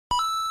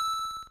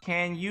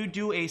Can you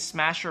do a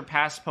smash or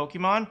pass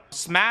Pokemon?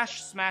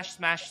 Smash, smash,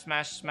 smash,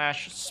 smash,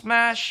 smash,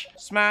 smash,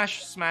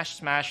 smash, smash,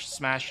 smash,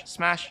 smash, smash,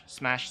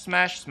 smash,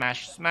 smash,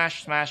 smash,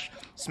 smash, smash,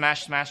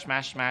 smash, smash,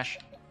 smash, smash.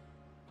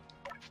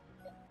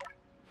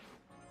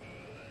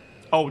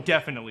 Oh,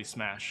 definitely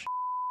smash.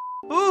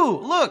 Ooh,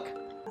 look!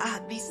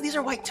 These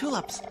are white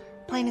tulips.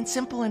 Plain and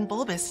simple and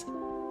bulbous.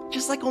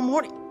 Just like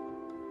Omori.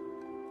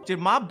 Did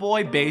my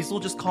boy Basil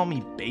just call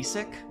me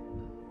basic?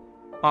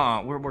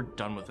 We're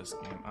done with this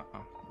game.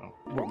 No.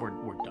 We're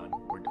done.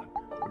 We're done.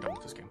 We're done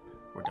with this game.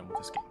 We're done with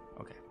this game.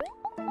 Okay.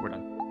 We're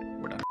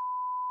done. We're done.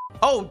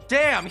 Oh,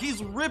 damn!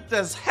 He's ripped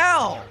as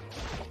hell!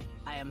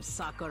 I am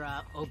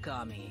Sakura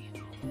Okami.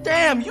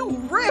 Damn, you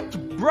ripped,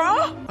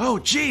 bruh! Oh,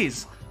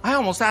 jeez. I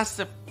almost asked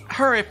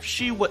her if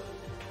she would...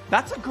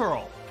 That's a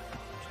girl.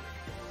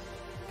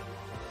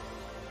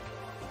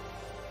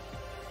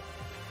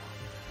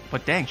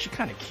 But dang, she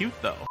kind of cute,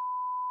 though.